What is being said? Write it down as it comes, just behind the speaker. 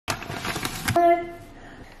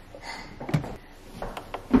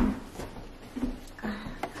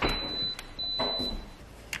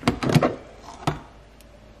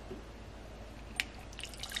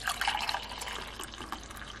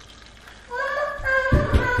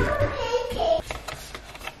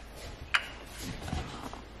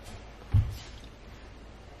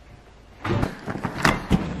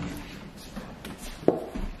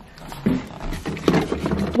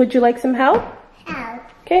Would you like some help? Help.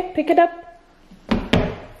 Okay, pick it up.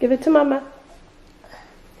 Give it to Mama.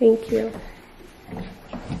 Thank you.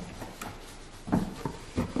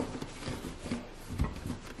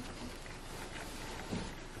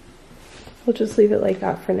 We'll just leave it like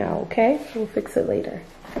that for now, okay? We'll fix it later.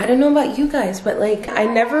 I don't know about you guys, but like I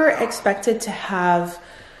never expected to have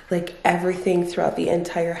like everything throughout the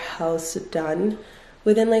entire house done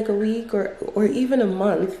within like a week or even a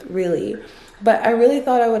month, really. But I really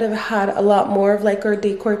thought I would have had a lot more of like our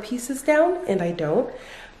decor pieces down, and I don't,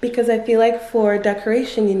 because I feel like for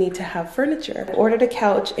decoration you need to have furniture. I ordered a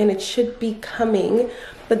couch and it should be coming,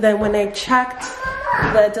 but then when I checked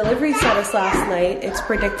the delivery status last night, it's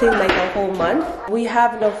predicting like a whole month. We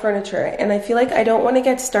have no furniture, and I feel like I don't want to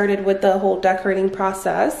get started with the whole decorating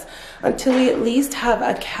process until we at least have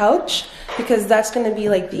a couch, because that's going to be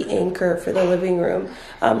like the anchor for the living room.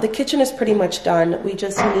 The kitchen is pretty much done. We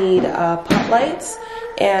just need pot lights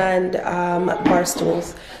and bar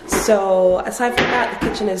stools. So aside from that, the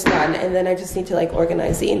kitchen is done, and then I just need to like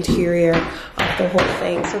organize the interior of the whole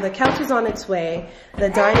thing. So the couch is on its way. The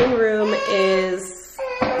dining room is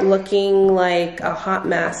looking like a hot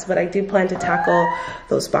mess, but I do plan to tackle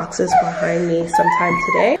those boxes behind me sometime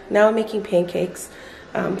today. Now I'm making pancakes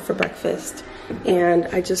for breakfast, and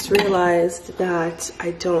I just realized that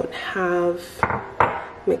I don't have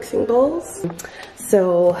mixing bowls.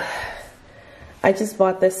 So I just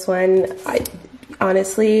bought this one.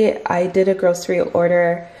 Honestly, I did a grocery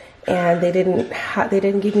order and they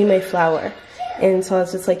didn't give me my flour. And so I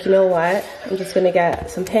was just like, you know what? I'm just gonna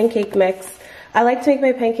get some pancake mix. I like to make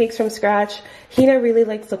my pancakes from scratch. Hina really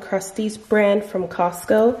likes the Krusteaz brand from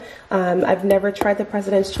Costco. I've never tried the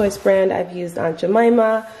President's Choice brand. I've used Aunt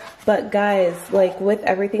Jemima. But guys, like with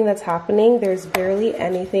everything that's happening, there's barely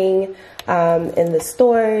anything in the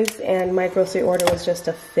stores, and my grocery order was just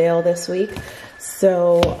a fail this week.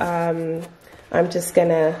 So I'm just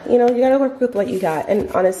gonna, you know, you gotta work with what you got. And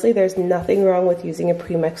honestly, there's nothing wrong with using a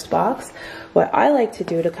pre-mixed box. What I like to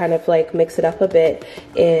do to kind of like mix it up a bit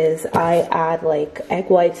is I add like egg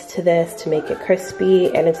whites to this to make it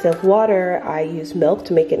crispy, and instead of water, I use milk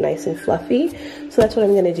to make it nice and fluffy. So that's what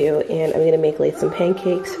I'm gonna do, and I'm gonna make like some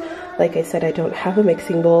pancakes. Like I said, I don't have a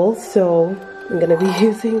mixing bowl, so I'm gonna be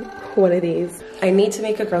using one of these. I need to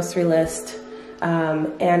make a grocery list.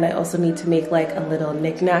 And I also need to make like a little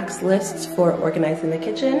knickknacks list for organizing the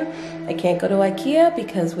kitchen. I can't go to IKEA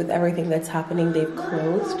because with everything that's happening, they've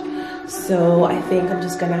closed. So I think I'm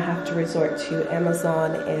just gonna have to resort to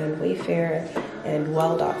Amazon and Wayfair and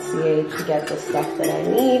well.ca to get the stuff that I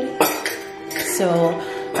need. So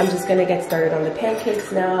I'm just gonna get started on the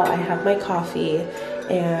pancakes now. I have my coffee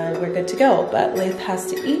and we're good to go, but Leith has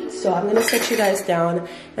to eat, so I'm gonna set you guys down,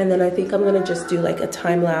 and then I think I'm gonna just do like a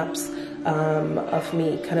time lapse of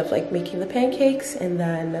me kind of like making the pancakes, and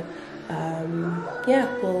then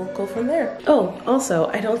yeah, we'll go from there. Oh, also,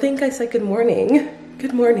 I don't think I said good morning.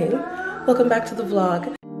 Good morning. Welcome back to the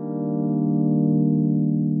vlog.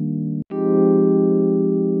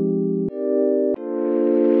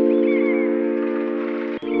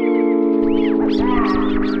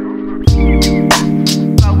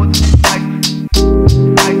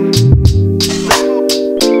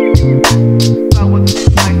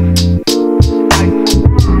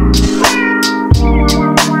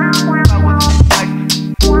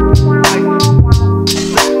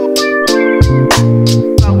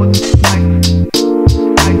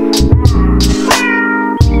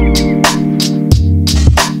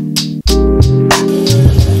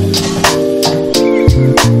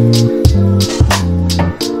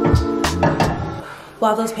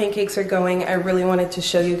 While those pancakes are going, I really wanted to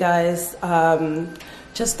show you guys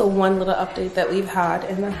just the one little update that we've had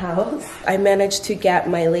in the house. I managed to get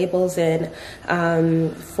my labels in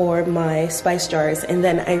for my spice jars, and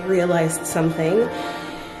then I realized something,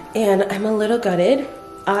 and I'm a little gutted.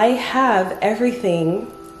 I have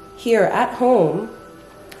everything here at home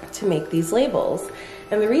to make these labels,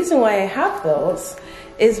 and the reason why I have those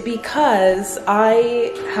is because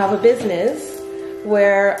I have a business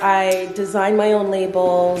where I design my own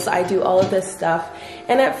labels, I do all of this stuff.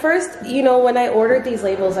 And at first, you know, when I ordered these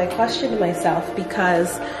labels, I questioned myself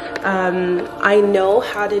because I know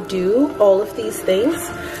how to do all of these things,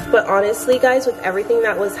 But honestly, guys, with everything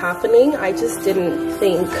that was happening, I just didn't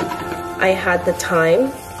think I had the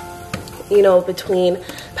time, you know, between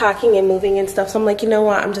packing and moving and stuff. So I'm like, you know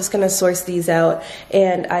what, I'm just gonna source these out,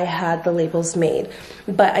 and I had the labels made.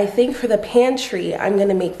 But I think for the pantry, I'm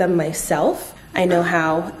gonna make them myself. I know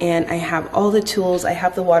how, and I have all the tools. I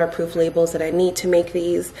have the waterproof labels that I need to make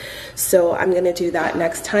these, so I'm gonna do that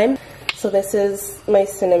next time. So this is my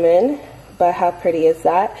cinnamon, but how pretty is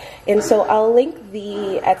that? And so I'll link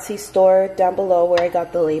the Etsy store down below where I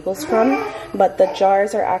got the labels from, but the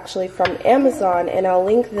jars are actually from Amazon, and I'll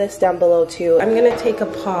link this down below too. I'm gonna take a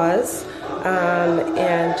pause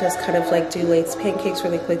and just kind of like do Late's pancakes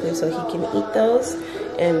really quickly so he can eat those,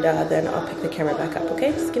 and then I'll pick the camera back up,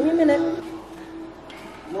 okay? Just give me a minute.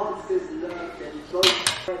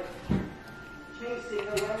 Chasing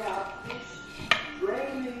away our fish,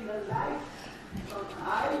 draining the life of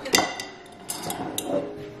islands.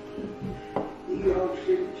 The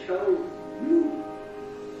ocean chose you.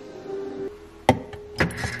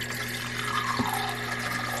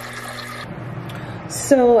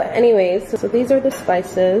 So anyways, so these are the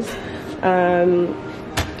spices.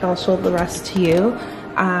 I'll show the rest to you.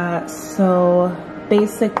 So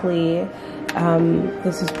basically,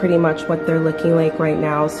 this is pretty much what they're looking like right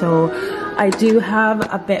now. So I do have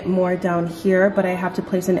a bit more down here, but I have to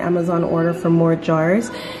place an Amazon order for more jars.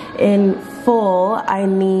 In full, I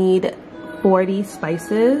need 40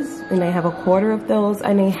 spices, and I have a quarter of those,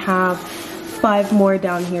 and I have 5 more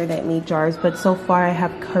down here that need jars. But so far I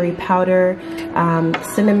have curry powder,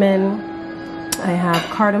 cinnamon, I have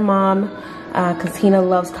cardamom, because Hina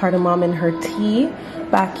loves cardamom in her tea.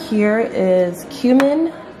 Back here is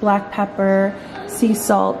cumin, black pepper, sea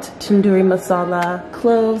salt, tandoori masala,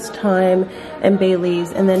 cloves, thyme, and bay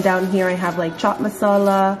leaves. And then down here I have like chopped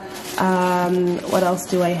masala. What else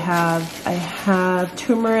do I have? I have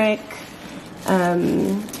turmeric.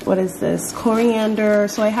 What is this? Coriander.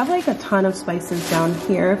 So I have like a ton of spices down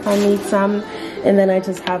here if I need some. And then I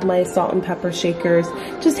just have my salt and pepper shakers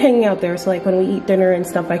just hanging out there. So like when we eat dinner and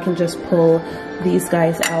stuff, I can just pull these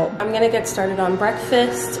guys out. I'm gonna get started on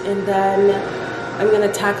breakfast, and then I'm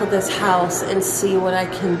gonna tackle this house and see what I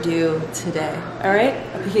can do today. All right,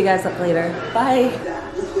 I'll pick you guys up later. Bye.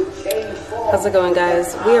 How's it going,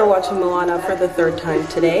 guys? We are watching Moana for the 3rd time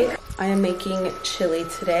today. I am making chili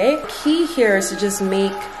today. The key here is to just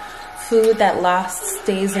make food that lasts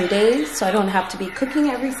days and days, so I don't have to be cooking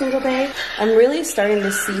every single day. I'm really starting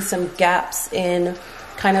to see some gaps in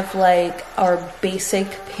kind of like our basic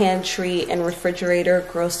pantry and refrigerator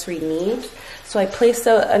grocery needs. So I placed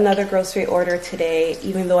another grocery order today,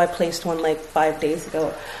 even though I placed one like 5 days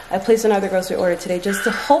ago. I placed another grocery order today just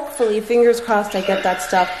to hopefully, fingers crossed, I get that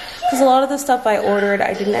stuff. Because a lot of the stuff I ordered,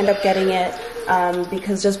 I didn't end up getting it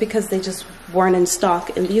because they just weren't in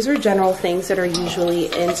stock. And these are general things that are usually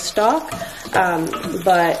in stock.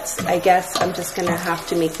 But I guess I'm just gonna have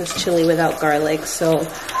to make this chili without garlic. So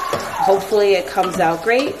hopefully it comes out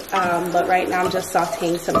great. But right now I'm just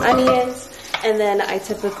sauteing some onions. And then I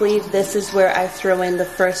typically, this is where I throw in the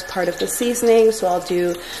first part of the seasoning. So I'll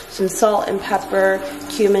do some salt and pepper,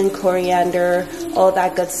 cumin, coriander, all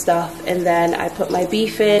that good stuff. And then I put my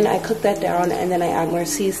beef in, I cook that down, and then I add more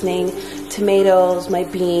seasoning, tomatoes, my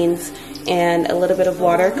beans, and a little bit of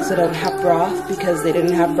water because I don't have broth because they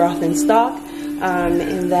didn't have broth in stock.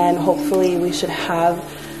 And then hopefully we should have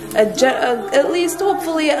at least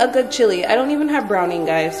hopefully a good chili. I don't even have browning,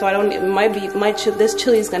 guys, so I don't. This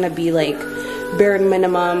chili is gonna be like bare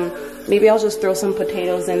minimum. Maybe I'll just throw some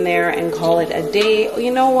potatoes in there and call it a day.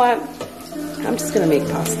 You know what? I'm just gonna make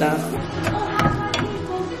pasta.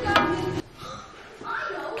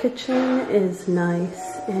 Kitchen is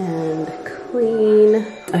nice and clean.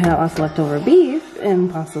 I had also leftover beef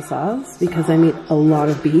and pasta sauce because I made a lot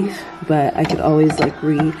of beef, but I could always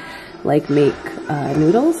make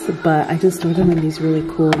noodles, but I just stored them in these really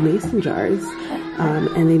cool mason jars,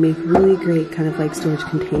 and they make really great kind of like storage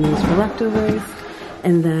containers for leftovers.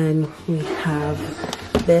 And then we have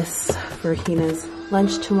this for Hina's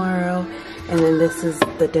lunch tomorrow, and then this is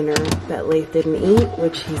the dinner that Leif didn't eat,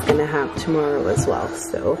 which he's gonna have tomorrow as well.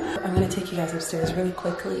 So I'm gonna take you guys upstairs really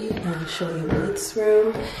quickly and show you Leif's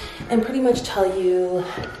room and pretty much tell you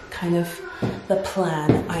kind of the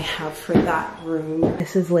plan I have for that room.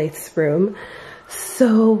 This is Leif's room.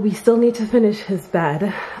 So we still need to finish his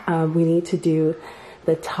bed. We need to do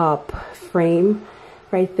the top frame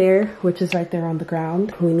right there, which is right there on the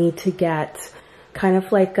ground. We need to get kind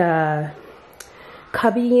of like a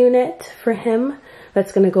cubby unit for him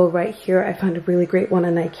that's gonna go right here. I found a really great one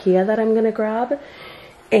in IKEA that I'm gonna grab.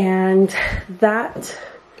 And that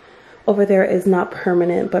over there is not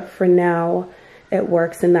permanent, but for now it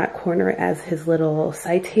works in that corner as his little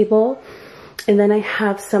side table. And then I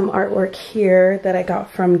have some artwork here that I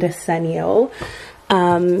got from Desenio.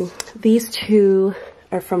 These two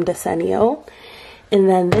are from Desenio. And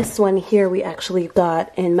then this one here we actually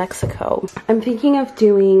got in Mexico. I'm thinking of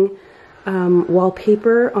doing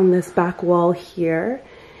wallpaper on this back wall here.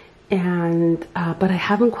 And but I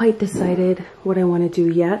haven't quite decided what I want to do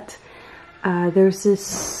yet. There's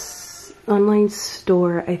this online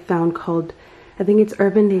store I found called, I think it's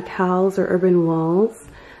Urban Decals or Urban Walls,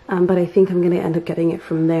 but I think I'm going to end up getting it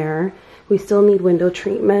from there. We still need window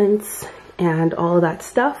treatments and all of that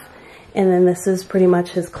stuff. And then this is pretty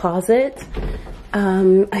much his closet.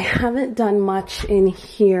 I haven't done much in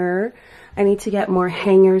here. I need to get more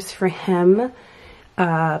hangers for him.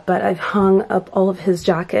 But I've hung up all of his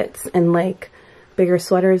jackets and like bigger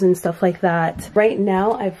sweaters and stuff like that. Right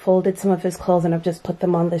now I've folded some of his clothes and I've just put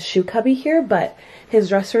them on the shoe cubby here, but his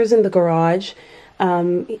dresser is in the garage.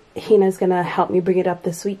 Hina's gonna help me bring it up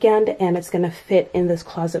this weekend and it's gonna fit in this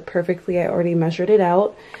closet perfectly. I already measured it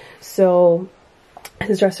out. So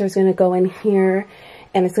his dresser is gonna go in here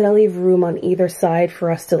and it's gonna leave room on either side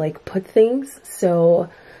for us to like put things. So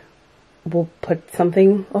we'll put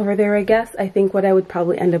something over there, I guess. I think what I would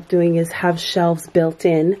probably end up doing is have shelves built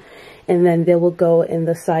in and then they will go in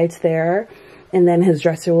the sides there. And then his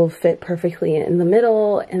dresser will fit perfectly in the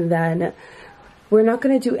middle. And then we're not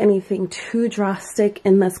going to do anything too drastic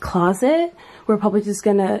in this closet. We're probably just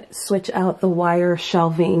going to switch out the wire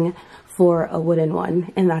shelving for a wooden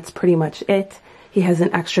one. And that's pretty much it. He has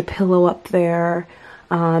an extra pillow up there.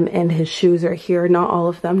 And his shoes are here. Not all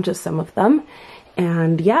of them, just some of them.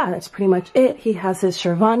 And yeah, that's pretty much it. He has his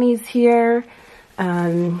Shervanis here,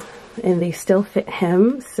 and they still fit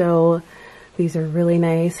him. So these are really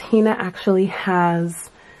nice. Hina actually has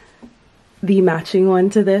the matching one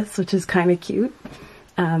to this, which is kind of cute.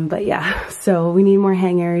 But yeah, so we need more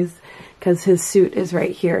hangers because his suit is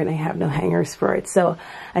right here and I have no hangers for it. So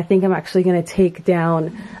I think I'm actually going to take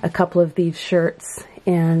down a couple of these shirts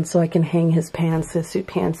and so I can hang his pants, his suit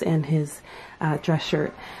pants and his dress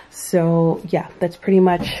shirt. So yeah, that's pretty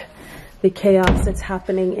much the chaos that's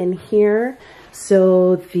happening in here.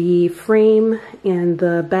 So the frame and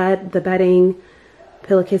the bed, the bedding,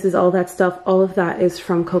 pillowcases, all that stuff, all of that is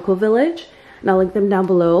from Coco Village. And I'll link them down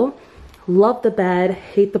below. Love the bed,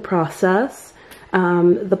 hate the process.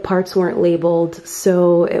 The parts weren't labeled,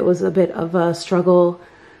 so it was a bit of a struggle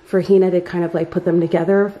for Hina to kind of like put them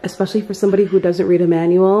together, especially for somebody who doesn't read a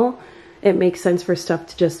manual. It makes sense for stuff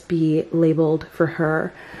to just be labeled for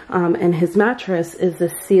her. And his mattress is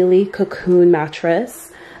the Sealy Cocoon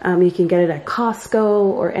mattress. You can get it at Costco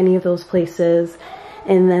or any of those places.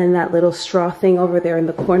 And then that little straw thing over there in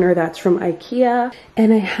the corner, that's from IKEA.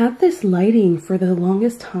 And I had this lighting for the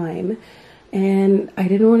longest time and I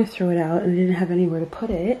didn't want to throw it out and I didn't have anywhere to put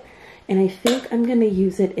it. And I think I'm gonna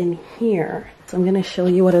use it in here. So I'm gonna show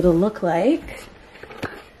you what it'll look like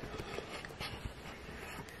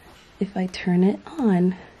if I turn it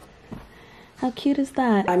on. How cute is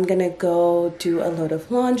that? I'm gonna go do a load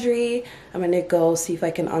of laundry. I'm gonna go see if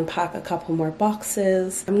I can unpack a couple more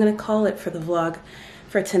boxes. I'm gonna call it for the vlog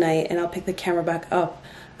for tonight and I'll pick the camera back up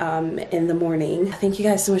in the morning. Thank you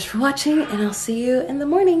guys so much for watching and I'll see you in the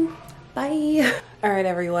morning. Bye. All right,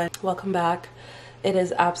 everyone, welcome back. It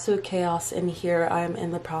is absolute chaos in here. I'm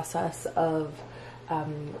in the process of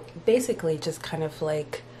basically just kind of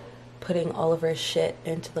like putting all of our shit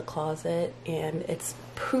into the closet, and it's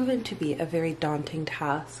proven to be a very daunting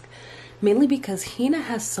task, mainly because Hina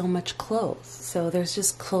has so much clothes. So there's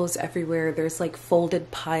just clothes everywhere. There's like folded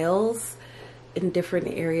piles in different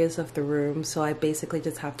areas of the room. So I basically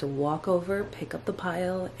just have to walk over, pick up the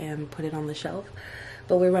pile and put it on the shelf.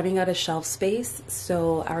 But we're running out of shelf space.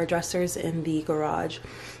 So our dresser's in the garage,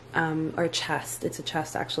 or chest. It's a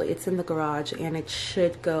chest actually. It's in the garage and it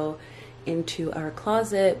should go into our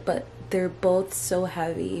closet, but they're both so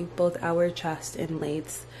heavy, both our chest and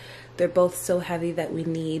Late's. They're both so heavy that we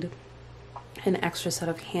need an extra set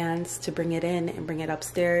of hands to bring it in and bring it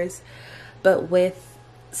upstairs. But with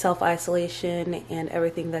self-isolation and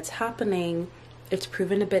everything that's happening, it's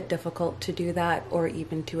proven a bit difficult to do that or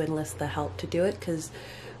even to enlist the help to do it, because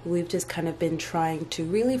we've just kind of been trying to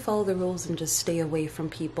really follow the rules and just stay away from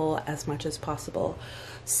people as much as possible.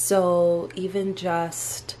 So even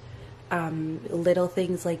just little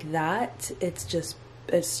things like that, it's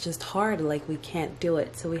just hard. Like, we can't do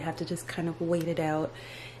it, so we have to just kind of wait it out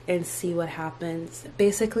and see what happens.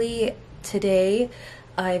 Basically today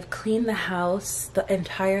I've cleaned the house. The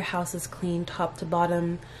entire house is clean top to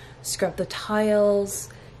bottom, scrubbed the tiles,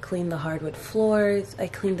 cleaned the hardwood floors, I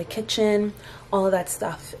cleaned the kitchen, all of that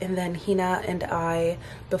stuff. And then Hina and I,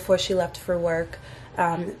 before she left for work,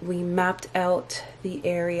 we mapped out the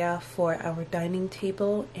area for our dining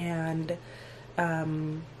table and our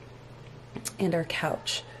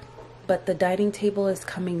couch. But the dining table is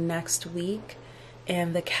coming next week,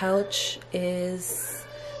 and the couch is,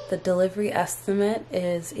 the delivery estimate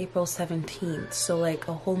is April 17th, so like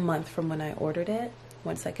a whole month from when I ordered it.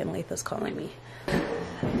 One second, Latha's calling me.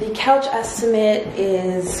 The couch estimate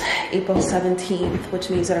is April 17th, which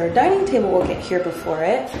means that our dining table will get here before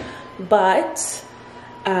it, but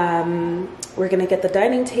we're gonna get the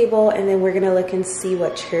dining table, and then we're gonna look and see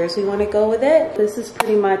what chairs we want to go with it. This is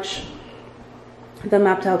pretty much the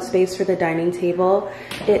mapped out space for the dining table.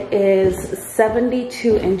 It is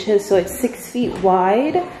 72 inches, so it's 6 feet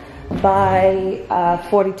wide by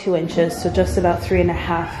 42 inches, so just about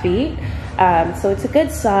 3.5 feet. So it's a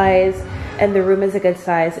good size, and the room is a good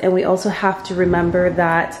size. And we also have to remember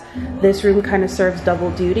that this room kind of serves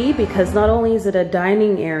double duty, because not only is it a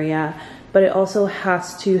dining area, but it also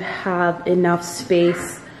has to have enough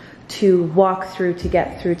space to walk through to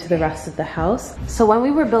get through to the rest of the house. So when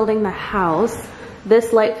we were building the house,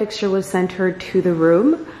 this light fixture was centered to the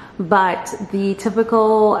room, but the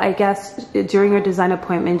typical, I guess, during her design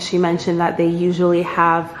appointment, she mentioned that they usually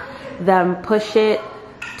have them push it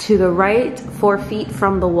to the right 4 feet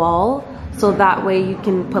from the wall, so that way you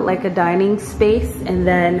can put like a dining space and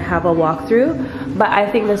then have a walkthrough. But I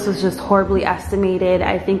think this was just horribly estimated.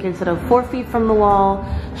 I think instead of 4 feet from the wall,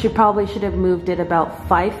 she probably should have moved it about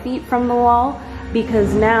 5 feet from the wall,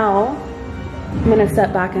 because now, I'm gonna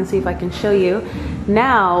step back and see if I can show you.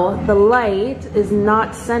 Now the light is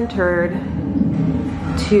not centered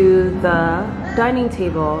to the dining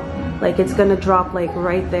table. Like it's gonna drop like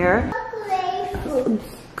right there.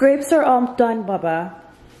 Grapes are all done, Baba.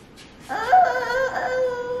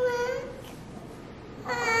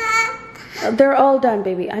 They're all done,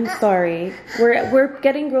 baby. I'm sorry. We're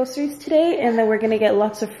getting groceries today, and then we're gonna get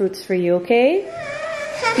lots of fruits for you, okay?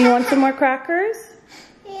 Do you want some more crackers?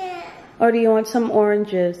 Yeah. Or do you want some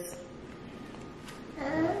oranges?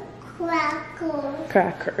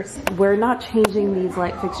 Crackers. We're not changing these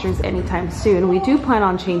light fixtures anytime soon. We do plan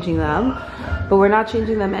on changing them, but we're not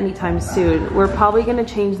changing them anytime soon. We're probably gonna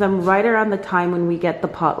change them right around the time when we get the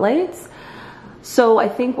pot lights. So I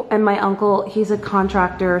think, and my uncle, he's a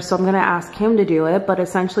contractor, so I'm gonna ask him to do it, but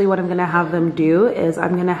essentially what I'm gonna have them do is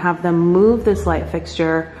I'm gonna have them move this light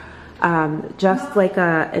fixture just like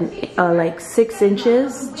like 6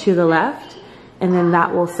 inches to the left, and then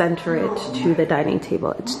that will center it to the dining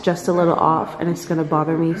table. It's just a little off, and it's gonna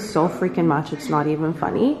bother me so freaking much, it's not even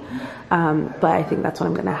funny. But I think that's what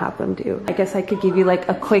I'm gonna have them do. I guess I could give you like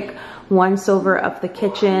a quick once over of the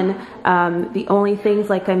kitchen. The only things,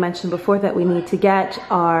 like I mentioned before, that we need to get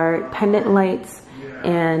are pendant lights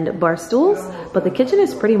and bar stools, but the kitchen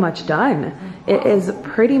is pretty much done. It is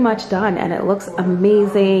pretty much done, and it looks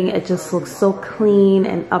amazing. It just looks so clean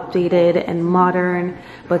and updated and modern,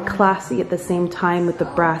 but classy at the same time with the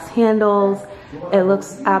brass handles. It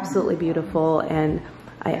looks absolutely beautiful, and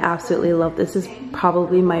I absolutely love this. This is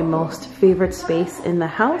probably my most favorite space in the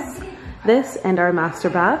house. This and our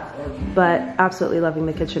master bath, but absolutely loving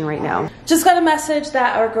the kitchen right now. Just got a message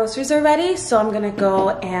that our groceries are ready, so I'm gonna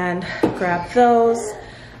go and grab those.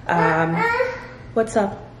 What's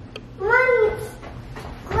up?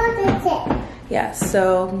 Yeah,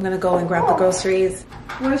 so I'm gonna go and grab the groceries.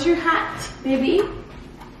 Where's your hat, baby?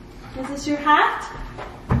 Is this your hat?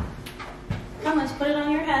 Come, let's put it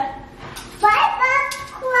on your head.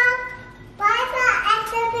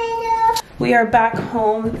 We are back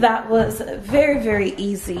home. That was very, very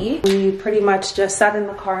easy. We pretty much just sat in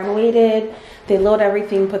the car and waited. They load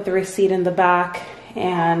everything, put the receipt in the back,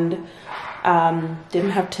 and didn't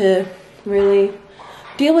have to really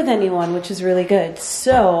deal with anyone, which is really good.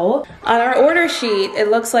 So on our order sheet, it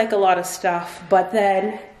looks like a lot of stuff, but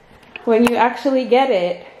then when you actually get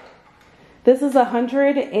it, this is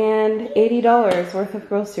 $180 worth of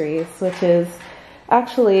groceries, which is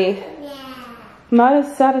actually not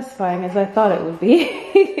as satisfying as I thought it would be.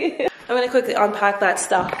 I'm gonna quickly unpack that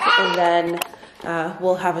stuff, and then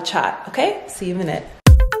we'll have a chat, okay? See you in a minute.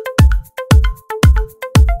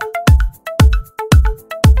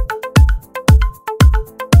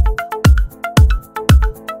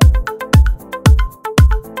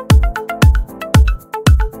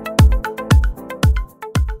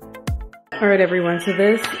 All right, everyone, so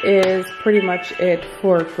this is pretty much it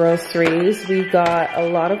for groceries. We got a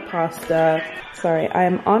lot of pasta. Sorry,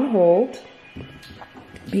 I'm on hold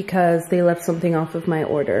because they left something off of my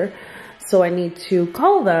order. So I need to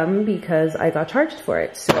call them because I got charged for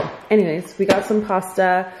it. So anyways, we got some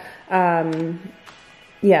pasta.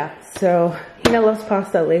 Yeah, so Hina loves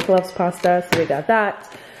pasta, Leif loves pasta, so we got that.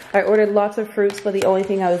 I ordered lots of fruits, but the only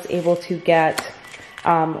thing I was able to get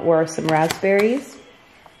were some raspberries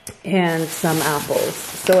and some apples.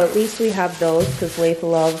 So at least we have those because Leif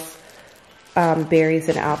loves berries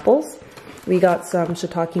and apples. We got some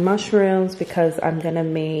shiitake mushrooms because I'm gonna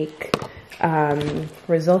make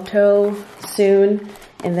risotto soon.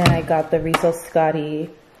 And then I got the riso scotty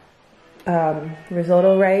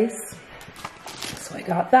risotto rice. So I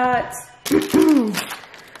got that.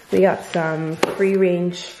 We got some free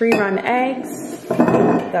run eggs.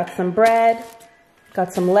 Got some bread.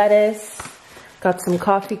 Got some lettuce. Got some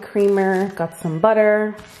coffee creamer. Got some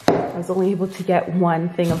butter. I was only able to get one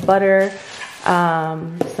thing of butter.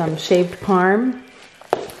 Some shaved parm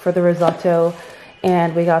for the risotto.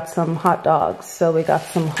 And we got some hot dogs. So we got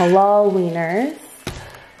some halal wieners,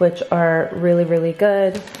 which are really, really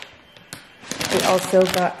good. We also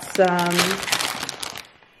got some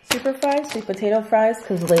super fries, sweet potato fries,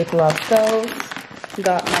 because Leif loves those. We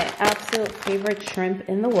got my absolute favorite shrimp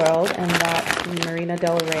in the world, and that's Marina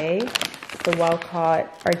Del Rey, the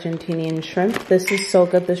wild-caught Argentinian shrimp. This is so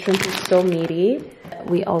good. The shrimp is so meaty.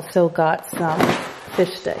 We also got some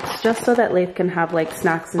fish sticks, just so that Leif can have like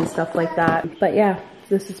snacks and stuff like that. But yeah,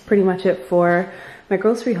 this is pretty much it for my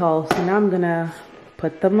grocery haul. So now I'm gonna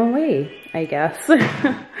put them away, I guess.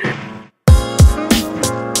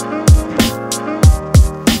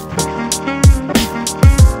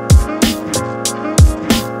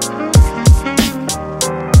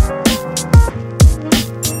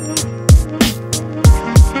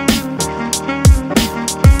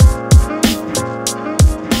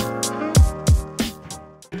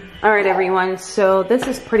 Alright everyone, so this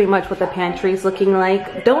is pretty much what the pantry is looking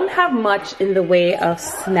like. Don't have much in the way of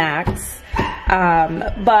snacks,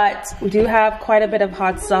 but we do have quite a bit of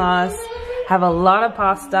hot sauce, have a lot of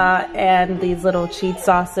pasta, and these little cheese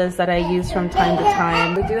sauces that I use from time to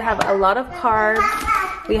time. We do have a lot of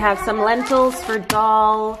carbs. We have some lentils for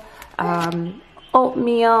dal,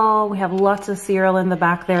 oatmeal. We have lots of cereal in the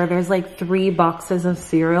back there. There's like 3 boxes of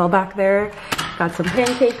cereal back there. Got some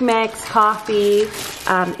pancake mix, coffee,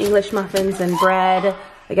 English muffins and bread.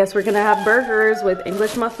 I guess we're gonna have burgers with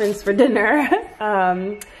English muffins for dinner.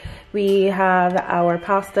 We have our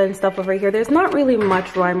pasta and stuff over here. There's not really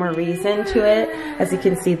much rhyme or reason to it. As you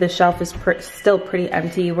can see, the shelf is still pretty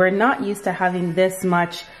empty. We're not used to having this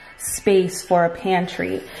much space for a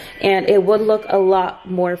pantry, and it would look a lot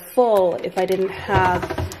more full if I didn't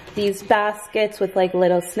have these baskets with like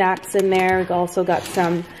little snacks in there. We've also got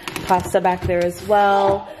some pasta back there as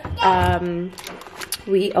well.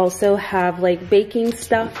 We also have like baking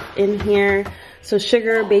stuff in here. So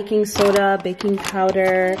sugar, baking soda, baking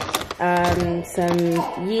powder,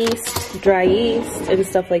 some yeast, dry yeast and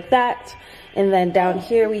stuff like that. And then down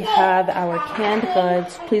here we have our canned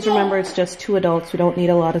goods. Please remember it's just 2 adults. We don't need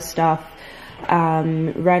a lot of stuff.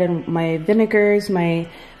 Red and my vinegars, my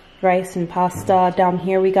rice and pasta. Down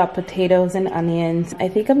here we got potatoes and onions. I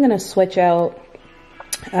think I'm gonna switch out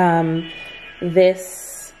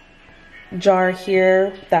this jar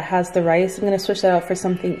here that has the rice. I'm gonna switch that out for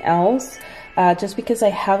something else, just because I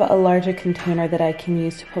have a larger container that I can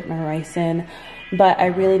use to put my rice in. But I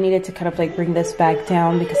really needed to kind of like bring this bag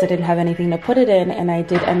down because I didn't have anything to put it in, and I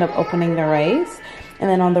did end up opening the rice. And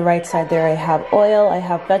then on the right side there I have oil, I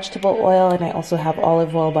have vegetable oil, and I also have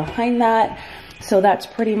olive oil behind that. So that's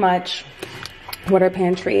pretty much what our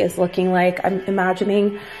pantry is looking like. I'm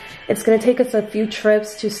imagining it's gonna take us a few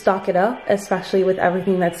trips to stock it up, especially with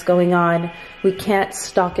everything that's going on. We can't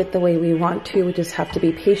stock it the way we want to, we just have to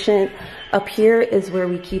be patient. Up here is where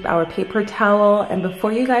we keep our paper towel, and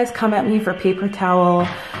before you guys come at me for paper towel,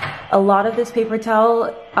 a lot of this paper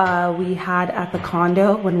towel we had at the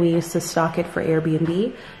condo when we used to stock it for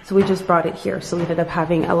Airbnb, so we just brought it here. So we ended up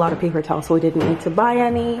having a lot of paper towels, so we didn't need to buy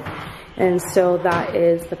any. And so that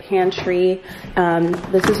is the pantry.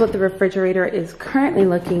 This is what the refrigerator is currently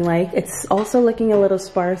looking like. It's also looking a little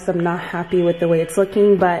sparse. I'm not happy with the way it's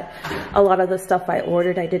looking, but a lot of the stuff I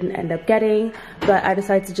ordered I didn't end up getting. But I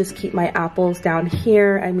decided to just keep my apples down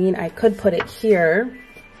here. I mean, I could put it here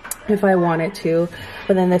if I wanted to,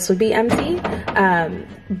 but then this would be empty.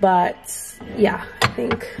 But yeah, I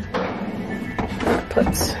think I'll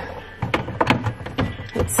put...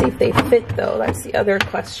 Let's see if they fit though, that's the other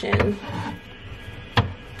question.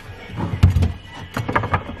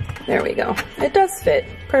 There we go, it does fit,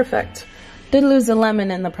 perfect. Did lose a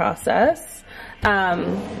lemon in the process.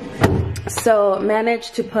 So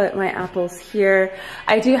managed to put my apples here.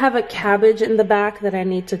 I do have a cabbage in the back that I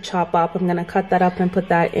need to chop up. I'm gonna cut that up and put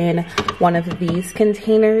that in one of these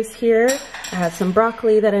containers here. I have some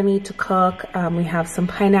broccoli that I need to cook. We have some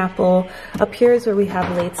pineapple. Up here is where we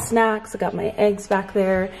have late snacks. I got my eggs back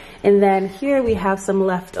there. And then here we have some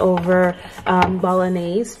leftover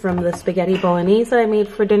bolognese from the spaghetti bolognese that I made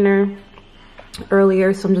for dinner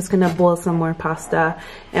earlier. So I'm just gonna boil some more pasta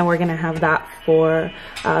and we're gonna have that for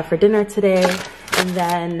dinner today. And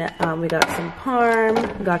then we got some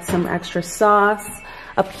parm, we got some extra sauce.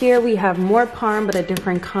 Up here we have more parm, but a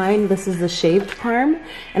different kind. This is the shaved parm,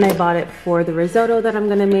 and I bought it for the risotto that I'm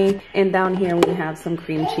gonna make. And down here we have some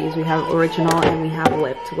cream cheese. We have original and we have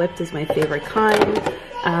whipped. Whipped is my favorite kind.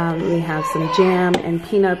 We have some jam and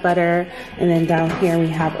peanut butter. And then down here we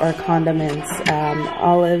have our condiments,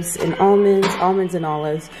 olives and almonds, almonds and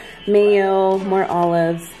olives, mayo, more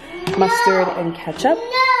olives, mustard and ketchup.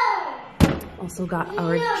 Also got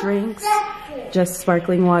our drinks, just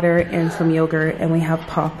sparkling water and some yogurt, and we have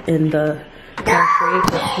pop in the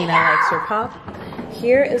pantry. Tina likes her pop.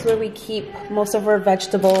 Here is where we keep most of our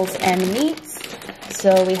vegetables and meats.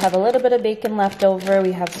 So we have a little bit of bacon left over.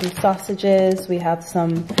 We have some sausages. We have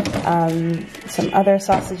some other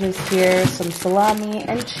sausages here, some salami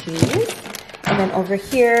and cheese. And then over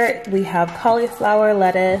here we have cauliflower,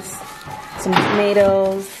 lettuce, some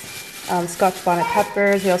tomatoes, Scotch bonnet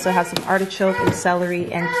peppers. We also have some artichoke and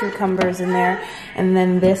celery and cucumbers in there. And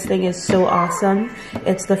then this thing is so awesome.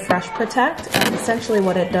 It's the Fresh Protect. And essentially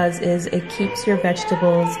what it does is it keeps your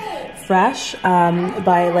vegetables fresh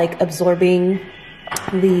by like absorbing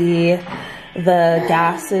the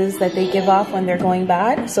gases that they give off when they're going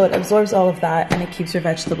bad. So it absorbs all of that and it keeps your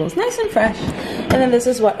vegetables nice and fresh. And then this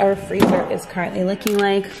is what our freezer is currently looking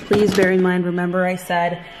like. Please bear in mind, remember I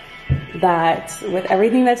said that with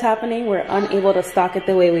everything that's happening, we're unable to stock it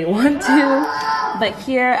the way we want to. But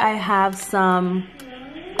here I have some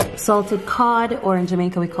salted cod, or in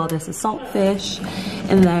Jamaica we call this a saltfish.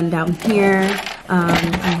 And then down here I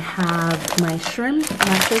have my shrimp. I'm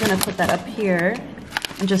actually gonna put that up here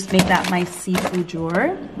and just make that my seafood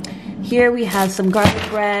drawer. Here we have some garlic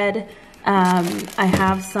bread. I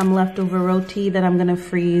have some leftover roti that I'm gonna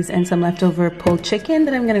freeze and some leftover pulled chicken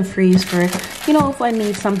that I'm gonna freeze for, you know, if I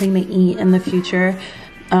need something to eat in the future.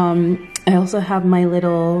 I also have my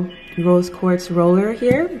little rose quartz roller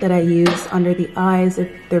here that I use under the eyes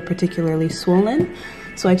if they're particularly swollen.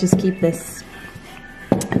 So I just keep this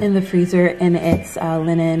in the freezer in its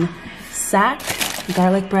linen sack.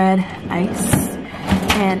 Garlic bread, ice,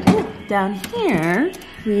 and down here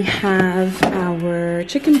we have our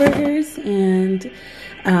chicken burgers and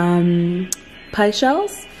pie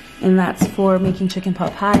shells, and that's for making chicken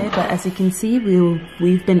pot pie. But as you can see,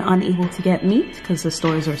 we've been unable to get meat because the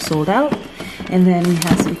stores are sold out. And then we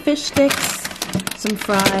have some fish sticks, some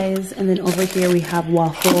fries, and then over here we have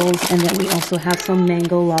waffles, and then we also have some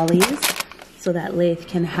mango lollies so that Laith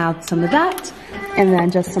can have some of that, and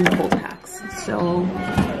then just some cold packs. So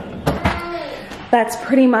that's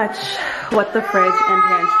pretty much what the fridge and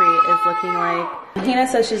pantry is looking like. Hannah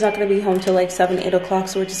says she's not gonna be home till like 7, 8 o'clock,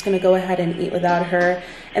 so we're just gonna go ahead and eat without her.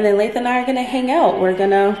 And then Laith and I are gonna hang out. We're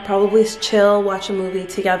gonna probably chill, watch a movie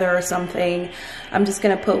together or something. I'm just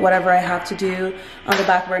gonna put whatever I have to do on the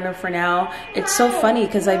back burner for now. It's so funny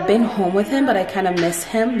because I've been home with him, but I kind of miss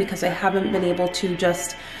him because I haven't been able to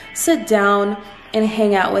just sit down and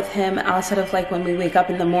hang out with him outside of like when we wake up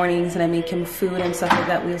in the mornings and I make him food and stuff like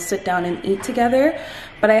that. We'll sit down and eat together,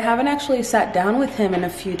 but I haven't actually sat down with him in a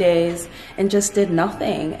few days and just did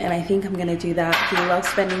nothing. And I think I'm gonna do that. He loves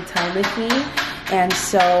spending time with me, and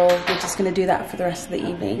so we're just gonna do that for the rest of the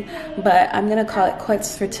evening. But I'm gonna call it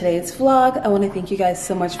quits for today's vlog. I wanna thank you guys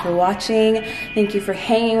so much for watching. Thank you for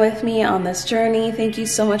hanging with me on this journey. Thank you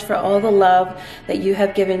so much for all the love that you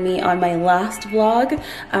have given me on my last vlog.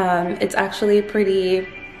 It's actually pretty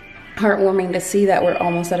heartwarming to see that we're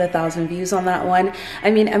almost at 1,000 views on that one. I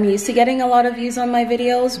mean, I'm used to getting a lot of views on my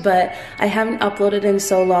videos, but I haven't uploaded in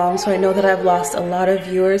so long, so I know that I've lost a lot of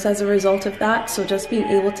viewers as a result of that. So just being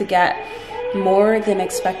able to get more than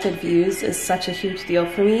expected views is such a huge deal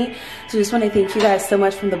for me. So just want to thank you guys so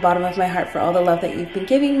much from the bottom of my heart for all the love that you've been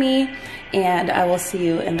giving me, and I will see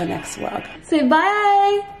you in the next vlog. Say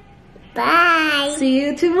bye! Bye! See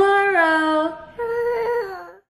you tomorrow!